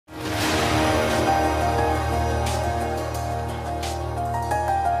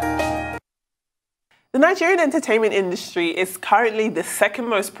The Nigerian entertainment industry is currently the second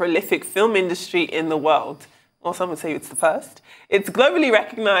most prolific film industry in the world. Or some would say it's the first. It's a globally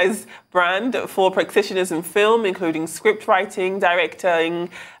recognized brand for practitioners in film, including script writing, directing,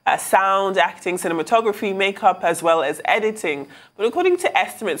 sound, acting, cinematography, makeup, as well as editing. But according to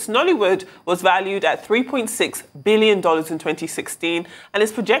estimates, Nollywood was valued at $3.6 billion in 2016 and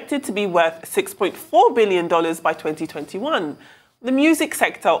is projected to be worth $6.4 billion by 2021. The music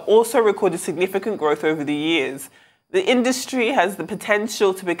sector also recorded significant growth over the years. The industry has the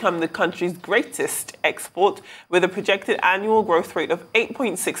potential to become the country's greatest export, with a projected annual growth rate of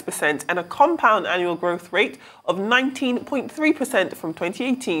 8.6% and a compound annual growth rate of 19.3% from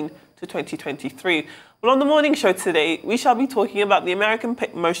 2018 to 2023. Well, on the morning show today, we shall be talking about the American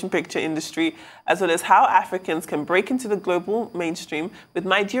motion picture industry, as well as how Africans can break into the global mainstream with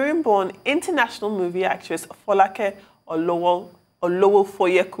Nigerian-born international movie actress Folake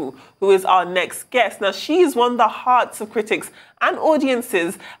Olowofoyeku, who is our next guest. Now, she's won the hearts of critics and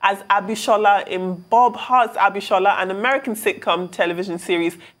audiences as Abisola in Bob Hearts Abishola, an American sitcom television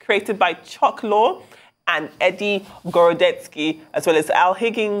series created by Chuck Law and Eddie Gorodetsky, as well as Al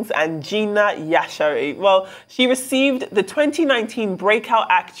Higgins and Gina Yashari. Well, she received the 2019 Breakout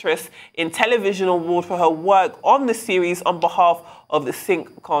Actress in Television Award for her work on the series on behalf of the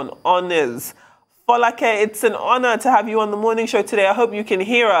sitcom Honors. Folake, it's an honor to have you on the morning show today. I hope you can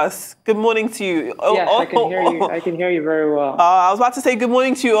hear us. Good morning to you. Yes, I can hear you. I can hear you very well. I was about to say good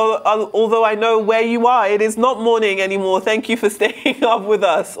morning to you, although I know where you are. It is not morning anymore. Thank you for staying up with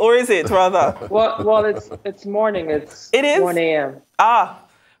us. Or is it, rather? Well, it's morning. It is 1 a.m. Ah.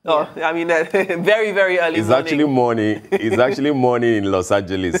 Oh, yeah. I mean, very, very early it's morning. It's actually morning in Los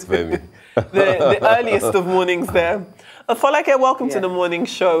Angeles, Femi. the earliest of mornings there. Folake, welcome to the morning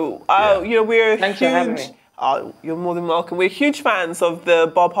show. You know, we're Thanks for having me. You're more than welcome. We're huge fans of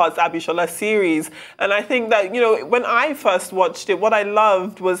the Bob Hearts Abishola series. And I think that, you know, when I first watched it, what I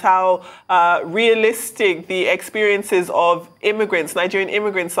loved was how realistic the experiences of immigrants, Nigerian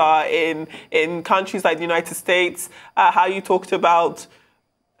immigrants, are in countries like the United States. How you talked about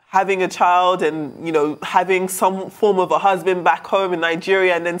having a child and, you know, having some form of a husband back home in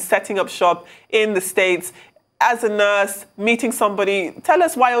Nigeria and then setting up shop in the States as a nurse, meeting somebody. Tell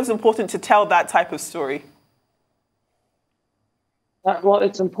us why it was important to tell that type of story. Well,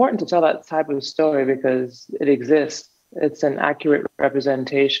 it's important to tell that type of story because it exists. It's an accurate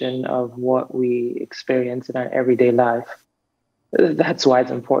representation of what we experience in our everyday life. That's why it's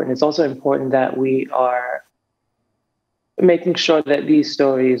important. It's also important that we are making sure that these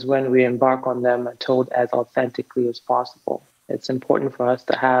stories, when we embark on them, are told as authentically as possible. It's important for us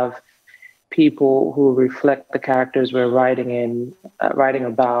to have people who reflect the characters we're writing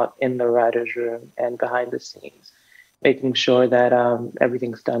about in the writer's room and behind the scenes, making sure that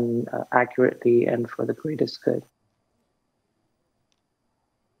everything's done accurately and for the greatest good.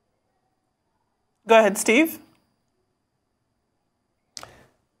 Go ahead, Steve.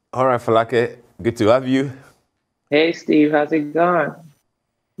 All right, Folake, good to have you. Hey, Steve, how's it going?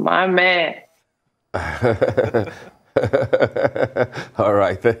 My man. All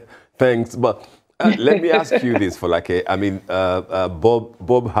right, thanks. But let me ask you this, Folake. I mean,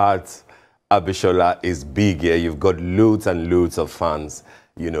 Bob Hearts Abishola is big here. You've got loads and loads of fans,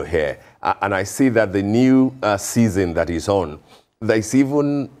 you know, here. And I see that the new season that is on, there's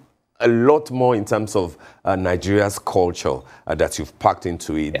even a lot more in terms of Nigeria's culture that you've packed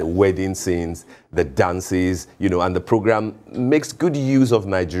into it, the wedding scenes, the dances, you know, and the program makes good use of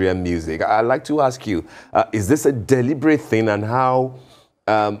Nigerian music. I'd like to ask you, is this a deliberate thing, and how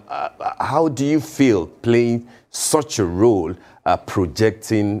do you feel playing such a role,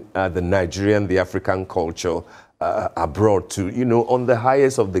 projecting the Nigerian, the African culture abroad to, you know, on the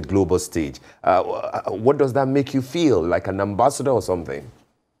highest of the global stage? What does that make you feel, like an ambassador or something?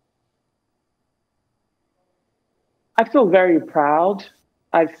 I feel very proud.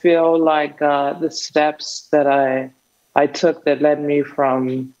 I feel like the steps that I took that led me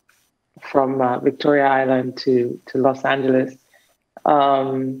from Victoria Island to Los Angeles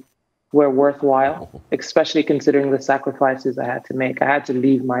were worthwhile, especially considering the sacrifices I had to make. I had to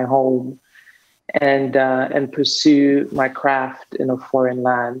leave my home and pursue my craft in a foreign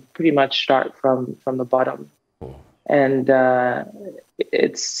land, pretty much start from the bottom. And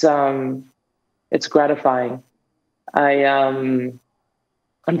it's gratifying. I'm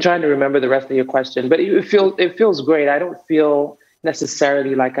trying to remember the rest of your question, but it feels great. I don't feel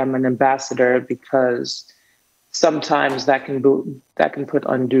necessarily like I'm an ambassador, because sometimes that can put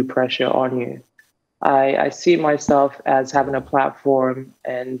undue pressure on you. I see myself as having a platform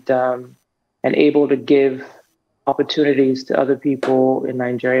and able to give opportunities to other people in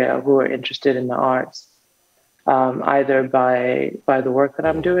Nigeria who are interested in the arts, either by the work that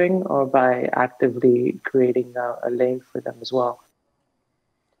I'm doing or by actively creating a lane for them as well.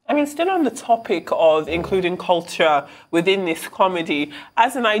 I mean, still on the topic of including culture within this comedy,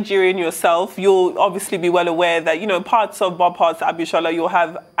 as a Nigerian yourself, you'll obviously be well aware that, parts of Bob Hearts Abishola, you'll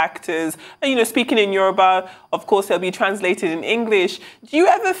have actors, speaking in Yoruba, of course, they'll be translated in English. Do you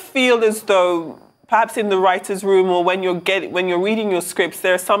ever feel as though perhaps in the writer's room or when you're reading your scripts,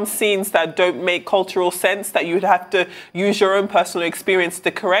 there are some scenes that don't make cultural sense that you'd have to use your own personal experience to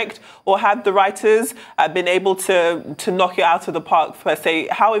correct? Or have the writers been able to knock it out of the park per se?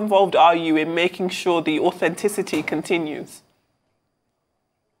 How involved are you in making sure the authenticity continues?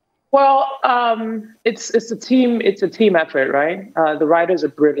 Well, it's a team effort, right? The writers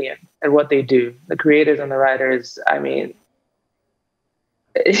are brilliant at what they do. The creators and the writers, I mean,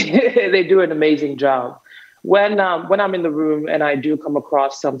 they do an amazing job. When I'm in the room and I do come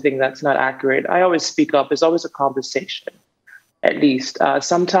across something that's not accurate, I always speak up. It's always a conversation, at least.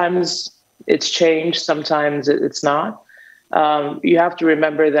 Sometimes it's changed, sometimes it's not. You have to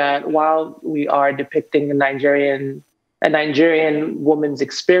remember that while we are depicting a Nigerian woman's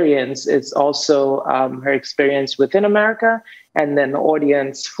experience, it's also her experience within America, and then the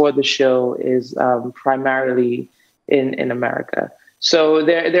audience for the show is primarily in America. So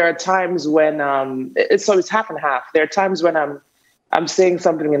there are times when it's half and half. There are times when I'm saying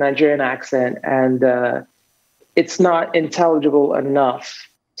something in a Nigerian accent and it's not intelligible enough,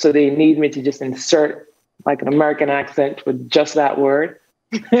 so they need me to just insert like an American accent with just that word,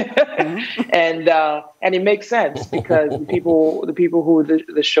 and it makes sense because the people who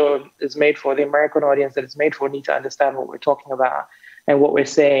the show is made for, the American audience that it's made for, need to understand what we're talking about and what we're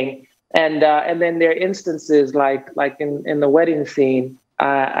saying. And then there are instances like in the wedding scene,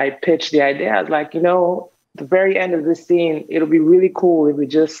 I pitched the idea. I was like, the very end of this scene, it'll be really cool if we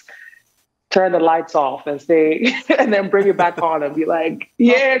just turn the lights off and say, and then bring it back on and be like,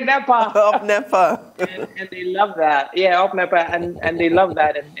 yeah, NEPA. Up NEPA. and they love that. Yeah, up NEPA. And they love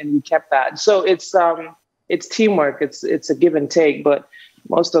that. And we kept that. So it's teamwork. It's a give and take, but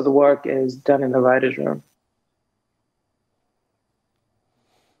most of the work is done in the writer's room.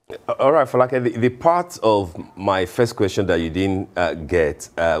 All right, Folake, the part of my first question that you didn't get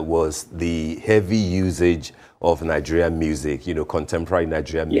was the heavy usage of Nigerian music, contemporary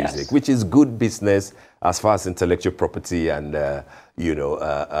Nigerian music, yes, which is good business as far as intellectual property and,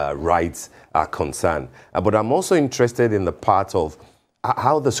 rights are concerned. But I'm also interested in the part of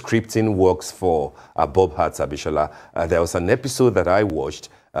how the scripting works for Bob Hearts Abishola. There was an episode that I watched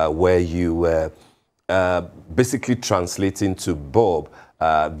where you were basically translating to Bob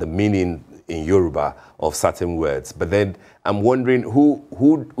the meaning in Yoruba of certain words. But then I'm wondering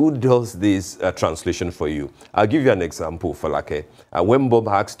who does this translation for you? I'll give you an example, Folake. When Bob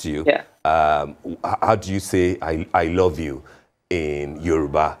asked you, yeah, how do you say I love you in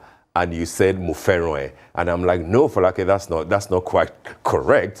Yoruba? And you said Muferoe. And I'm like, no, Folake, that's not quite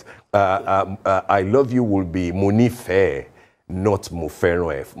correct. I love you will be Munife, not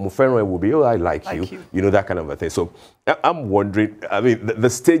Muferoe. Muferoe will be, oh, I like you. That kind of a thing. So I'm wondering, I mean, the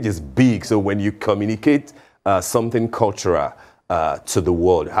stage is big. So when you communicate something cultural to the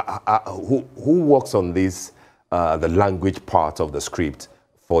world, who works on this, the language part of the script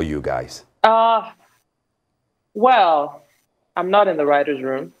for you guys? Well, I'm not in the writer's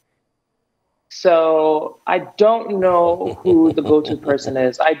room. So I don't know who the go-to person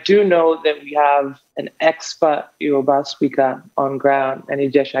is. I do know that we have an expert Yoruba speaker on ground, an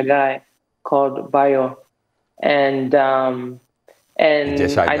Ijesha guy called Bayo. And I know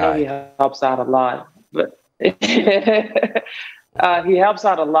he helps out a lot. But he helps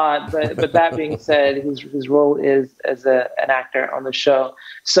out a lot. But that being said, his role is as an actor on the show.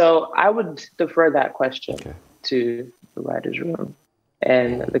 So I would defer that question to the writer's room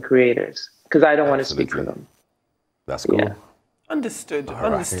and the creators, because I don't want to speak for them. That's cool. Yeah. Understood.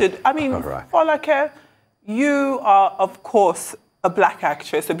 Understood. I mean, Folake, you are, of course, a black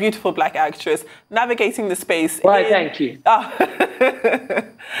actress, a beautiful black actress, navigating the space. Why, thank you.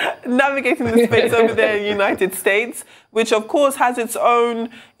 Navigating the space over there in the United States, which, of course, has its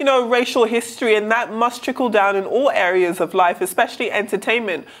own, racial history, and that must trickle down in all areas of life, especially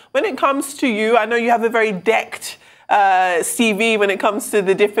entertainment. When it comes to you, I know you have a very decked CV when it comes to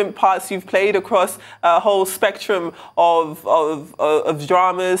the different parts you've played across a whole spectrum of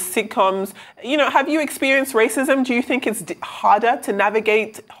dramas, sitcoms. Have you experienced racism? Do you think it's harder to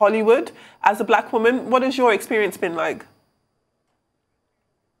navigate Hollywood as a black woman? What has your experience been like?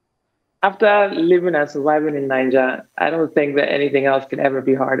 After living and surviving in Nigeria, I don't think that anything else can ever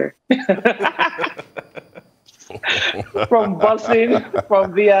be harder. from busing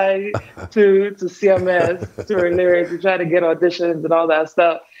from VI to CMS to Relay to try to get auditions and all that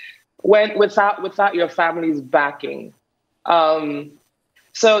stuff, went without your family's backing.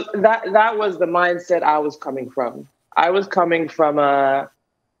 So that was the mindset I was coming from. I was coming from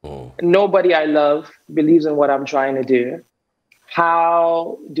nobody I love believes in what I'm trying to do.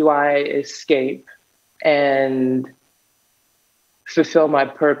 How do I escape and fulfill my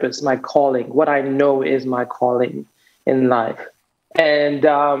purpose, my calling, what I know is my calling in life? And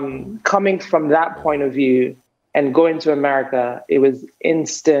coming from that point of view and going to America, it was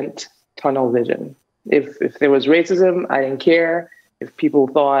instant tunnel vision. If there was racism, I didn't care. If people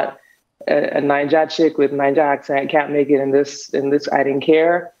thought a Niger chick with Niger accent can't make it in this, I didn't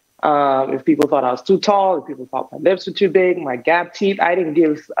care. If people thought I was too tall, if people thought my lips were too big, my gap teeth, I didn't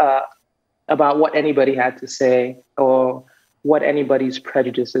give about what anybody had to say or what anybody's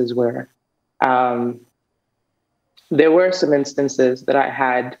prejudices were. There were some instances that I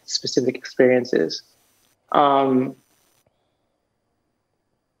had specific experiences. But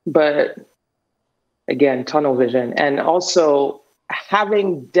again, tunnel vision. And also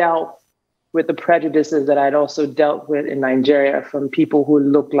having dealt with the prejudices that I'd also dealt with in Nigeria from people who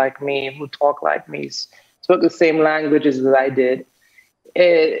look like me, who talk like me, spoke the same languages that I did.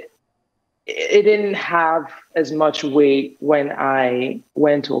 It didn't have as much weight when I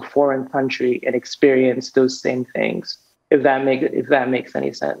went to a foreign country and experienced those same things, if that makes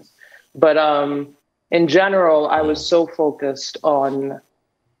any sense. But in general, I was so focused on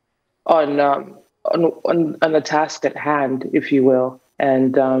the task at hand, if you will,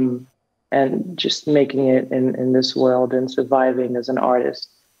 and just making it in this world and surviving as an artist.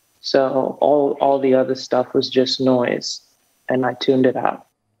 So all the other stuff was just noise, and I tuned it out.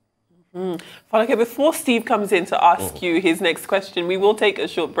 Folake, before Steve comes in to ask you his next question, we will take a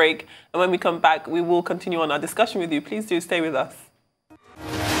short break, and when we come back, we will continue on our discussion with you. Please do stay with us.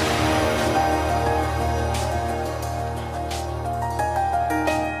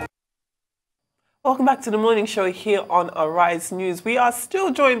 Welcome back to the morning show here on Arise News. We are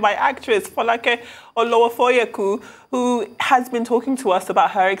still joined by actress Folake Olowofoyeku, who has been talking to us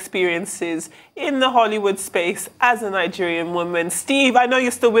about her experiences in the Hollywood space as a Nigerian woman. Steve, I know you're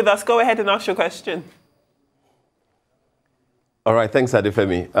still with us. Go ahead and ask your question. All right, thanks,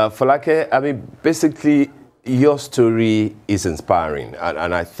 Adefemi. Folake, I mean, basically, your story is inspiring,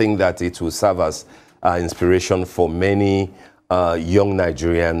 and I think that it will serve as inspiration for many young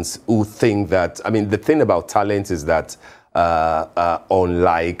Nigerians who think that, I mean, the thing about talent is that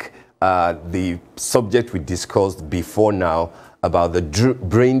unlike the subject we discussed before now about the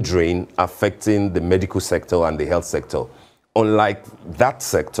brain drain affecting the medical sector and the health sector, unlike that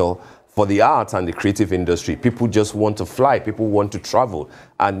sector, for the art and the creative industry, people just want to fly, people want to travel.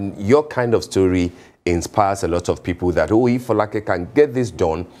 And your kind of story inspires a lot of people that, oh, if Folake can get this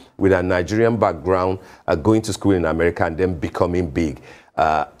done with a Nigerian background, going to school in America and then becoming big,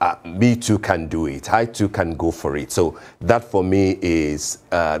 me too can do it. I too can go for it. So that for me is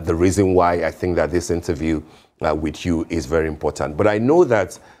the reason why I think that this interview with you is very important. But I know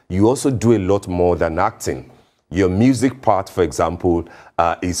that you also do a lot more than acting. Your music part, for example,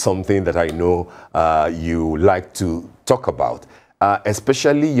 is something that I know you like to talk about,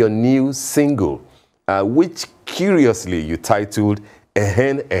 especially your new single, which curiously you titled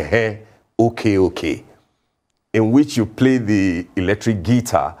Ehen Ehen Okay Okay, in which you play the electric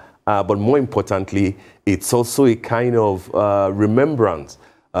guitar, but more importantly, it's also a kind of remembrance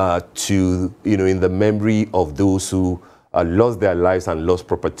to, in the memory of those who lost their lives and lost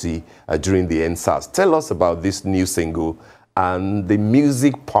property during the NSAS. Tell us about this new single and the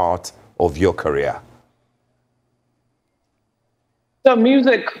music part of your career. So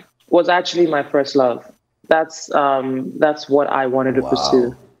music was actually my first love. That's what I wanted to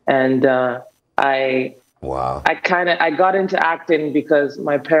pursue. And I got into acting because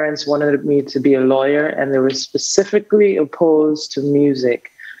my parents wanted me to be a lawyer, and they were specifically opposed to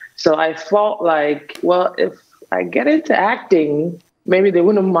music. So I felt like, well, if I get into acting, maybe they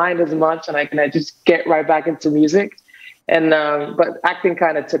wouldn't mind as much, and I can just get right back into music. And but acting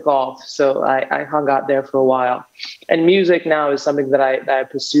kind of took off, so I hung out there for a while. And music now is something that I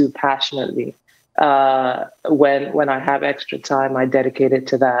pursue passionately. When I have extra time, I dedicate it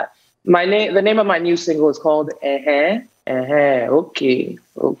to that. The name of my new single is called Okay,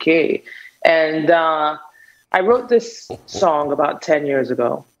 Okay. And I wrote this song about 10 years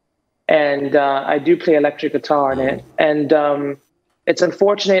ago. And I do play electric guitar in it. And it's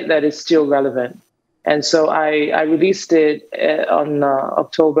unfortunate that it's still relevant. And so I released it on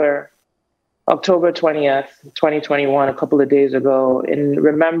October 20th, 2021, a couple of days ago, in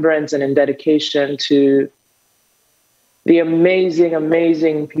remembrance and in dedication to the amazing,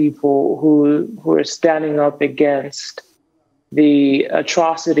 amazing people who are standing up against the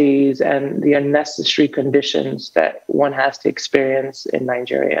atrocities and the unnecessary conditions that one has to experience in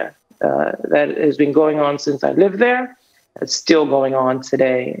Nigeria. That has been going on since I lived there. It's still going on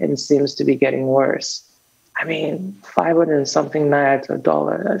today and seems to be getting worse. I mean, 500 and something naira to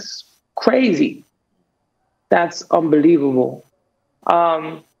 $1. That's crazy. That's unbelievable.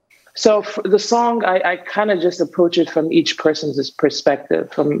 So for the song, I kind of just approach it from each person's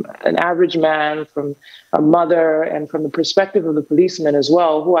perspective, from an average man, from a mother, and from the perspective of the policeman as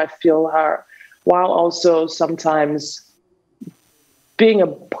well, who I feel are, while also sometimes being a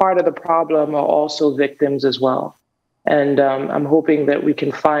part of the problem, are also victims as well. And I'm hoping that we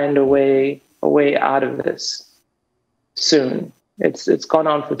can find a way out of this soon. It's gone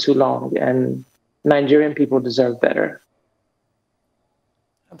on for too long, and Nigerian people deserve better.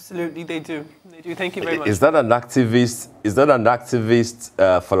 Absolutely, they do. They do. Thank you very much. Is that an activist? Is that an activist,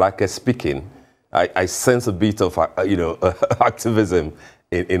 Folake speaking? I sense a bit of, activism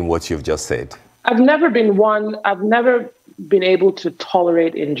in what you've just said. I've never been able to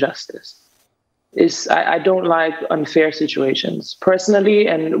tolerate injustice. I don't like unfair situations personally,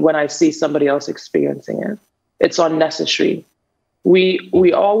 and when I see somebody else experiencing it, it's unnecessary.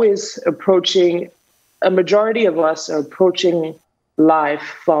 We always a majority of us are approaching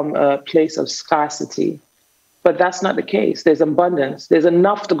life from a place of scarcity, but that's not the case. There's abundance. There's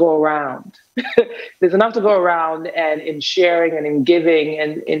enough to go around. There's enough to go around, and in sharing and in giving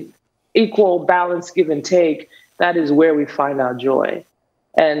and in equal balance, give and take, that is where we find our joy.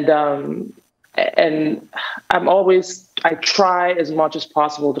 And I try as much as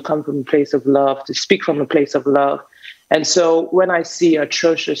possible to come from a place of love, to speak from a place of love. And so when I see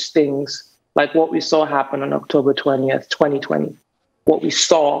atrocious things like what we saw happen on October 20th, 2020, what we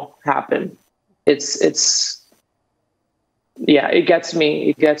saw happen, it gets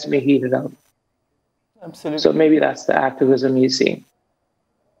me heated up. Absolutely. So maybe that's the activism you see.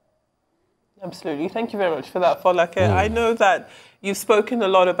 Absolutely. Thank you very much for that, Folake. I know that you've spoken a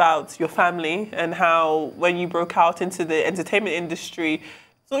lot about your family and how when you broke out into the entertainment industry,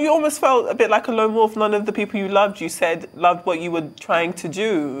 so you almost felt a bit like a lone wolf. None of the people you loved, you said, loved what you were trying to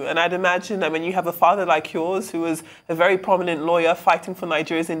do. And I'd imagine that when you have a father like yours, who was a very prominent lawyer fighting for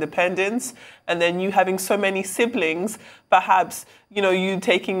Nigeria's independence, and then you having so many siblings, perhaps, you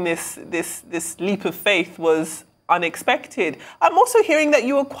taking this leap of faith was unexpected. I'm also hearing that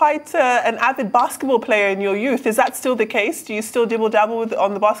you were quite an avid basketball player in your youth. Is that still the case? Do you still dibble-dabble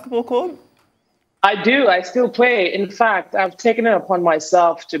on the basketball court? I do. I still play. In fact, I've taken it upon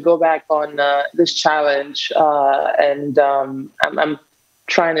myself to go back on this challenge, and I'm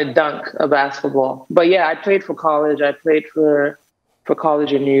trying to dunk a basketball. But yeah, I played for college. I played for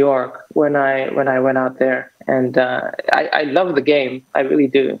college in New York when I went out there, and I love the game. I really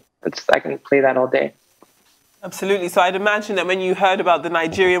do. I can play that all day. Absolutely. So I'd imagine that when you heard about the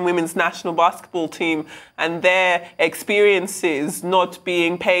Nigerian women's national basketball team and their experiences not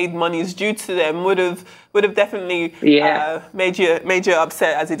being paid monies due to them would have definitely made you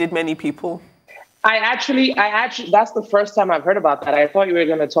upset, as it did many people. I actually, that's the first time I've heard about that. I thought you were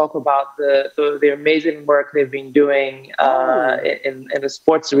going to talk about the amazing work they've been doing in the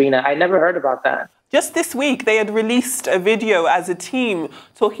sports arena. I never heard about that. Just this week, they had released a video as a team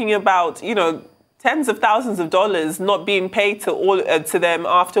talking about, tens of thousands of dollars not being paid to them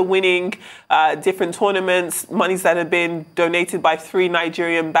after winning different tournaments. Monies that had been donated by 3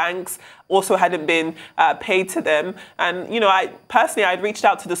 Nigerian banks also hadn't been paid to them. And, I'd reached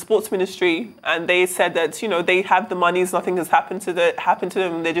out to the sports ministry, and they said that, they have the monies, nothing has happened to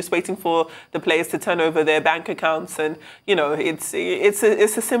them. They're just waiting for the players to turn over their bank accounts. And, it's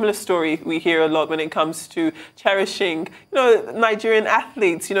a similar story we hear a lot when it comes to cherishing, Nigerian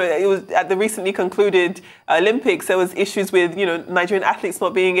athletes. It was at the recently concluded Olympics, there was issues with, Nigerian athletes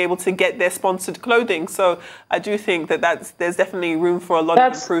not being able to get their sponsored clothing. So I do think that there's definitely room for a lot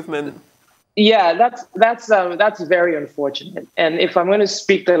of improvement. Yeah, that's very unfortunate. And if I'm going to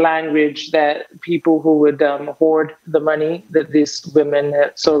speak the language that people who would hoard the money that these women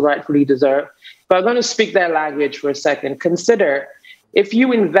so rightfully deserve, but I'm going to speak that language for a second. Consider if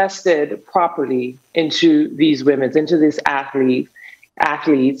you invested properly into these women, into these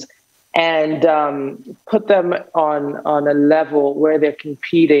athletes, and put them on a level where they're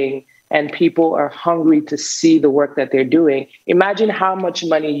competing and people are hungry to see the work that they're doing. Imagine how much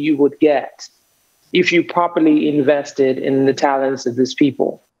money you would get if you properly invested in the talents of these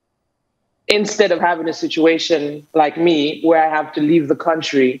people, instead of having a situation like me where I have to leave the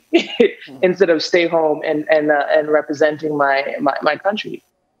country instead of stay home and representing my country.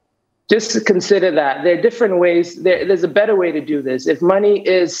 just consider that there are different ways. There's a better way to do this. If money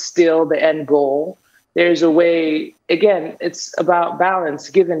is still the end goal, there's a way. Again, it's about balance,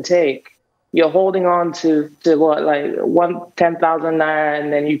 give and take. You're holding on to what, like 10,000 naira,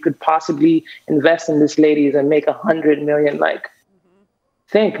 and then you could possibly invest in this ladies and make 100 million. Like,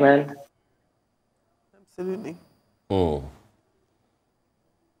 think, man. Absolutely. Mm.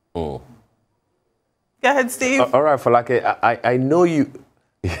 Mm. Go ahead, Steve. All right, Folake, I know you.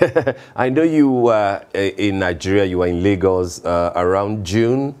 I know you were in Nigeria. You were in Lagos around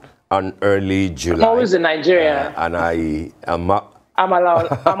June and early July. I'm always in Nigeria. And I am. I'm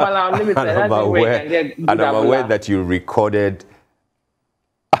allowed limited. I'm aware that you recorded.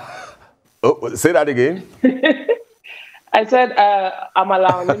 Oh, say that again. I said I'm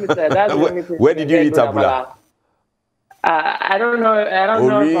allowed limited. That's where did you eat abula? I don't know. I don't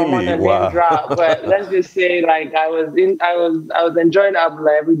know really? If I want to name drop, but let's just say like I was enjoying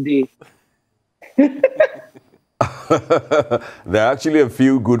abula every day. There are actually a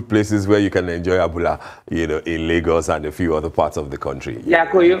few good places where you can enjoy abula, you know, in Lagos and a few other parts of the country.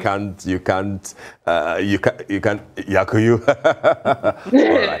 Yakuyu. You can't, Yakuyu.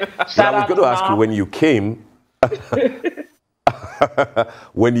 All right. Now, I was going to ask you, when you came,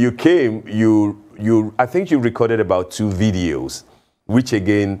 I think you recorded about 2 videos, which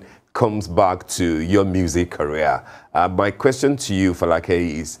again comes back to your music career. My question to you, Folake,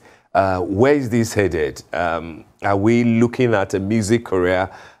 is where is this headed? Are we looking at a music career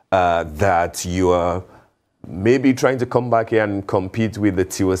that you are maybe trying to come back here and compete with the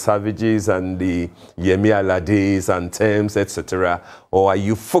Tiwa Savages and the Yemi Alades and Thames, etc.? Or are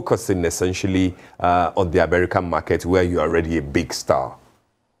you focusing essentially on the American market where you're already a big star?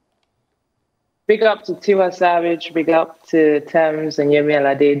 Big up to Tiwa Savage, big up to Thames and Yemi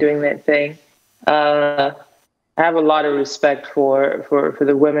Alade doing that thing. I have a lot of respect for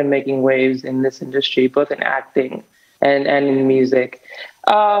the women making waves in this industry, both in acting and in music.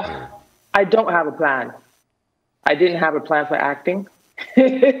 I don't have a plan. I didn't have a plan for acting.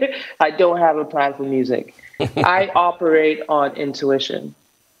 I don't have a plan for music. I operate on intuition.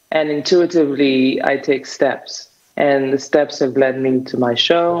 And intuitively, I take steps. And the steps have led me to my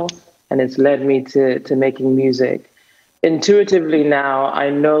show, and it's led me to making music. Intuitively now,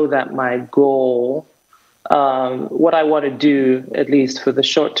 I know that my goal, what I want to do, at least for the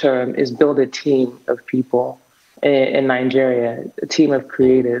short term, is build a team of people in Nigeria, a team of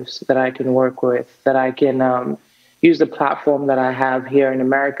creatives that I can work with, that I can use the platform that I have here in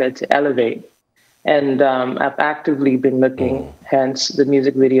America to elevate. And I've actively been looking, hence the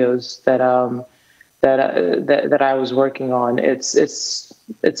music videos that I was working on. It's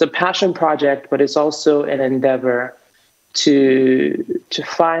a passion project, but it's also an endeavor to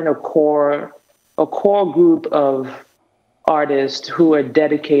find a core group of artists who are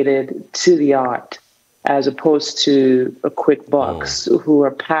dedicated to the art, as opposed to a quick bucks, who are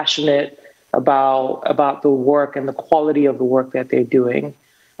passionate about the work and the quality of the work that they're doing.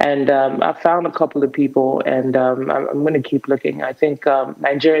 And I found a couple of people, and I'm going to keep looking. I think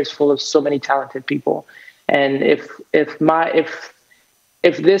Nigeria is full of so many talented people, and if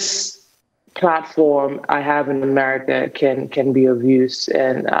this platform I have in America can be of use,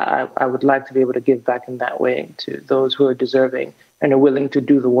 and I would like to be able to give back in that way to those who are deserving and are willing to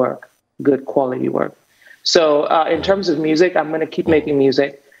do the work, good quality work. So in terms of music, I'm going to keep making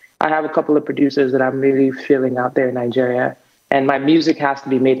music. I have a couple of producers that I'm really feeling out there in Nigeria, and my music has to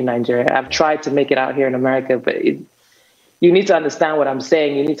be made in Nigeria. I've tried to make it out here in America, but you need to understand what I'm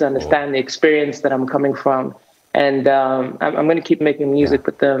saying. You need to understand the experience that I'm coming from. And I'm going to keep making music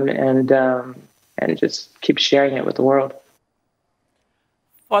with them and just keep sharing it with the world.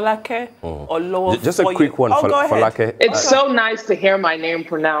 Folake Olowofoyeku. Just a quick one, Folake. It's so nice to hear my name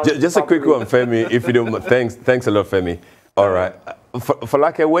pronounced. Just a quick one, Femi, if you don't. Thanks a lot, Femi. All right,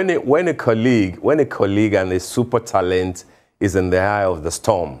 Folake, when a colleague and a super talent is in the eye of the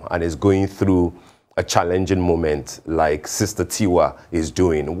storm and is going through a challenging moment like Sister Tiwa is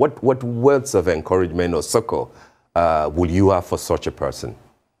doing, what words of encouragement or succor will you have for such a person?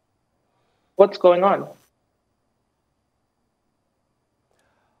 What's going on?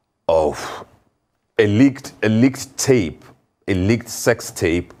 Oh, a leaked tape, a leaked sex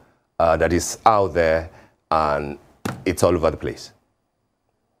tape that is out there, and it's all over the place.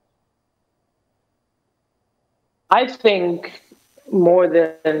 I think more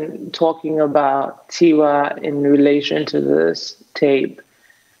than talking about Tiwa in relation to this tape,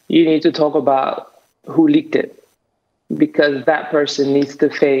 you need to talk about who leaked it, because that person needs to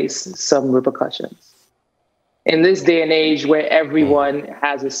face some repercussions. In this day and age where everyone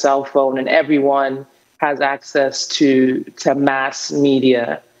has a cell phone and everyone has access to mass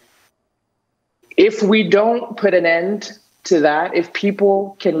media, if we don't put an end to that, if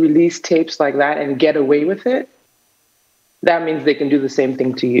people can release tapes like that and get away with it, that means they can do the same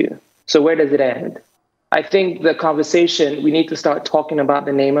thing to you. So where does it end? I think the conversation, we need to start talking about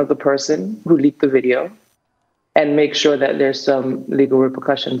the name of the person who leaked the video and make sure that there's some legal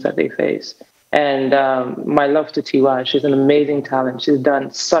repercussions that they face. And my love to Tiwa, she's an amazing talent. She's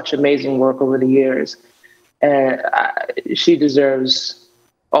done such amazing work over the years. And she deserves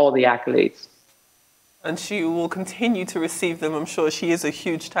all the accolades. And she will continue to receive them. I'm sure she is a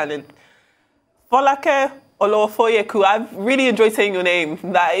huge talent. Folake Olowofoyeku, I've really enjoyed saying your name.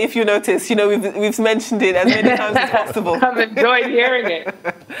 That, if you notice, you know, we've mentioned it as many times as possible. I've enjoyed hearing it.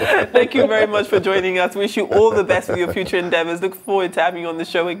 Thank you very much for joining us. Wish you all the best with your future endeavors. Look forward to having you on the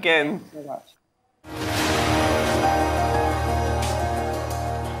show again. Thank you so much.